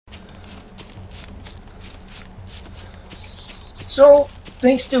So,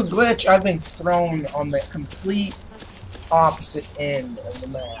 thanks to a glitch, I've been thrown on the complete opposite end of the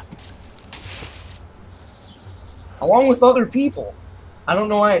map. Along with other people. I don't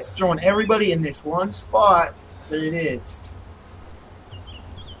know why it's throwing everybody in this one spot, but it is.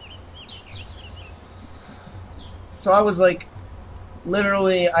 So I was like,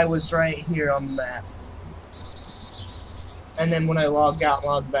 literally, I was right here on the map. And then when I logged out and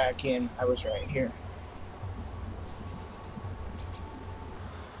logged back in, I was right here.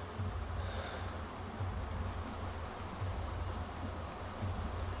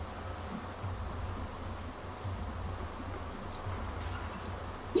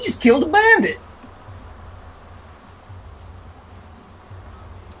 He just killed a bandit.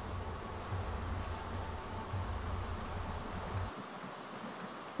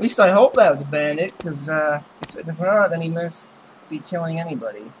 At least I hope that was a bandit, because if it's not, then he must be killing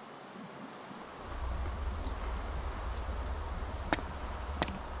anybody.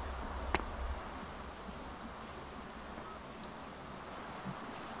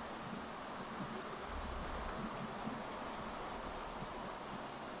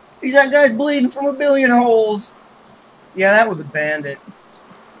 That guy's bleeding from a billion holes. Yeah, that was a bandit.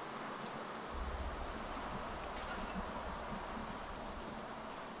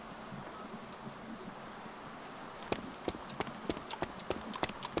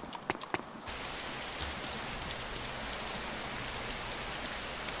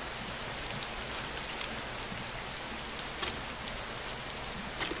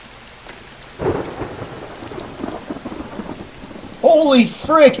 Holy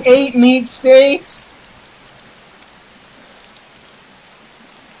frick, 8 meat steaks?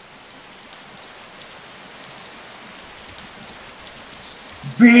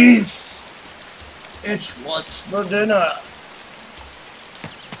 Beef! It's what's for dinner.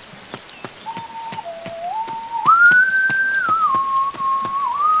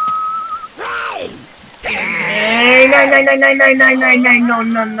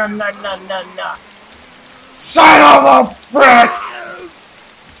 No. Son of a frick!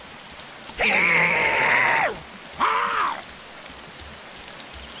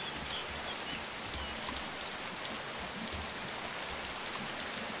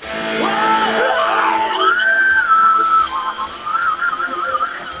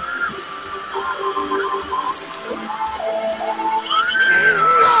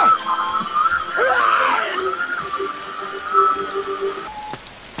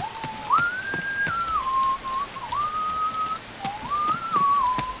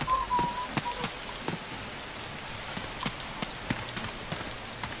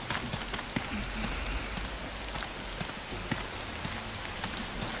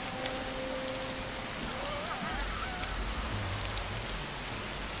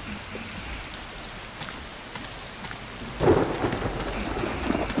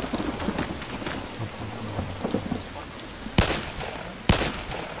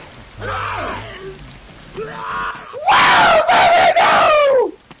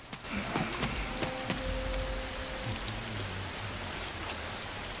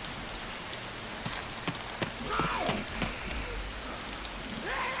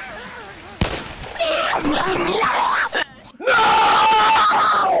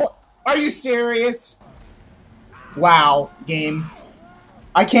 No! Are you serious? Wow, game.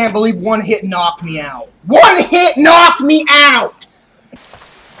 I can't believe one hit knocked me out. One hit knocked me out!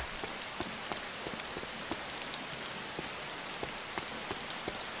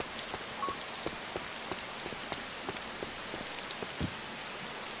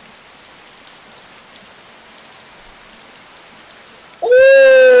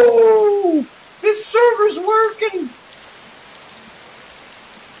 Ooh! This server's working!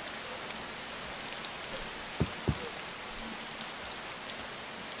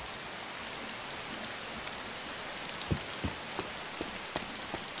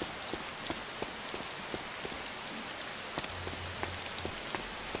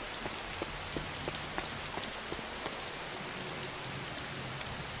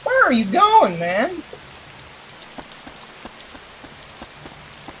 Where are you going, man?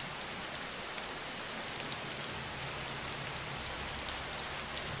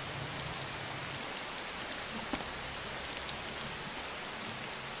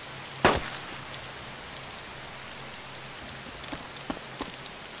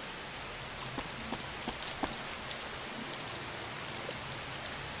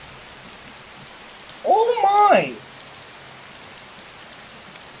 Oh my!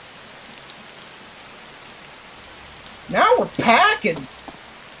 Now we're packing.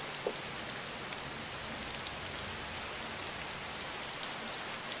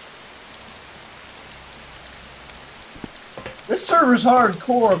 This server's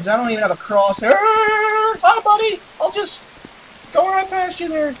hardcore because I don't even have a crosshair. Hi, buddy. I'll just go right past you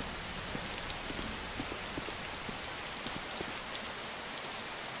there.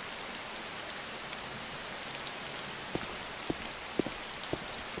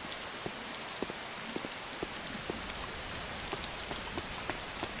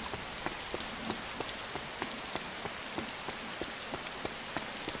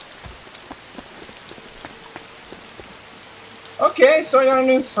 Okay, so I got a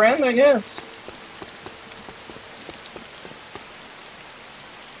new friend, I guess.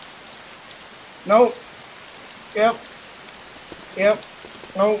 Nope. Yep. Yep.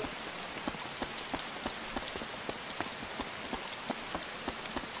 Nope.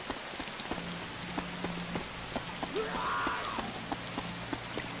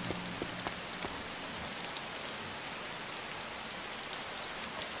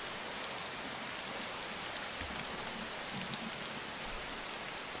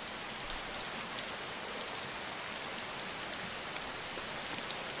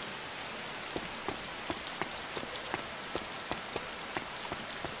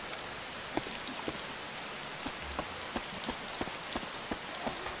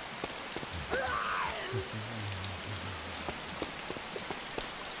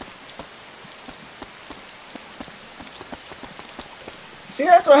 See,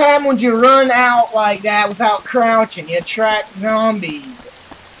 that's what happens when you run out like that without crouching. You attract zombies.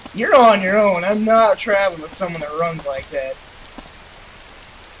 You're on your own. I'm not traveling with someone that runs like that.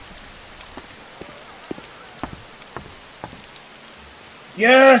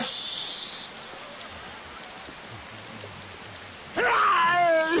 Yes!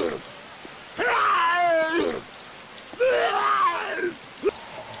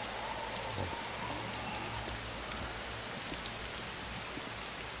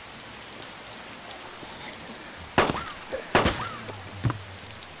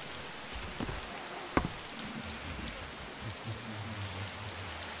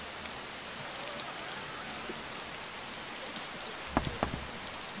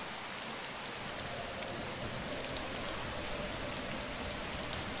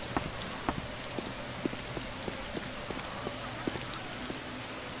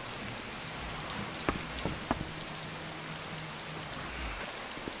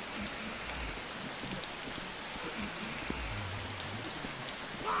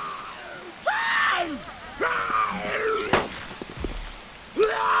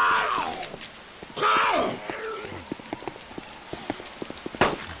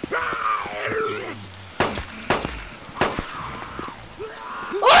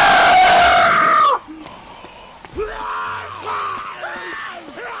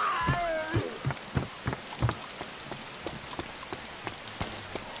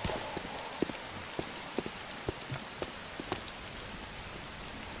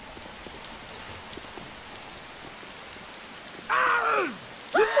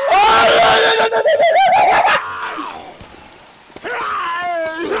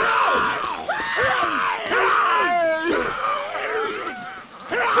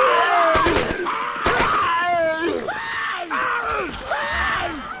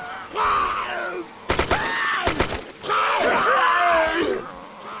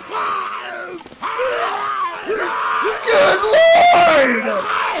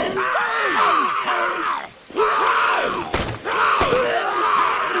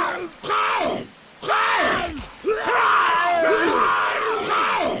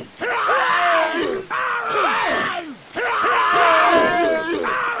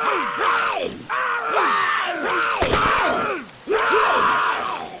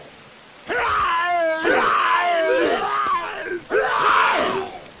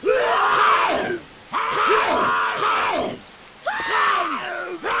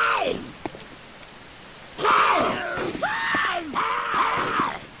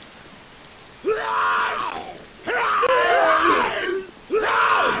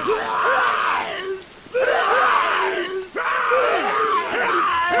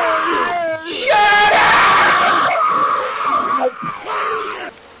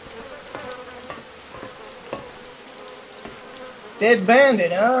 Dead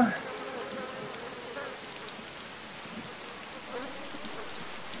bandit, huh?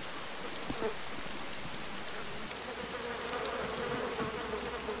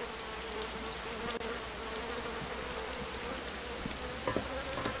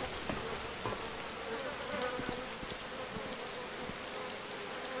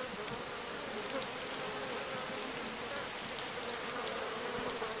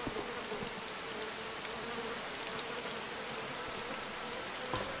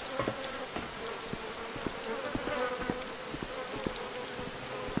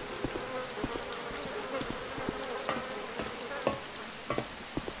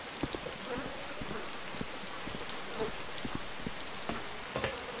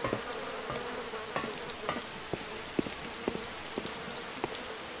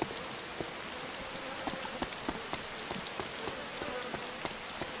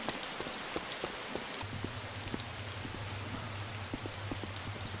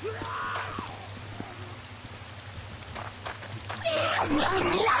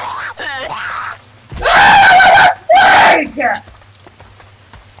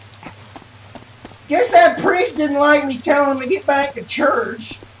 Guess that priest didn't like me telling him to get back to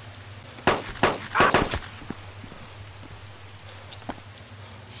church.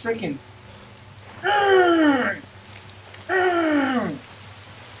 Freaking.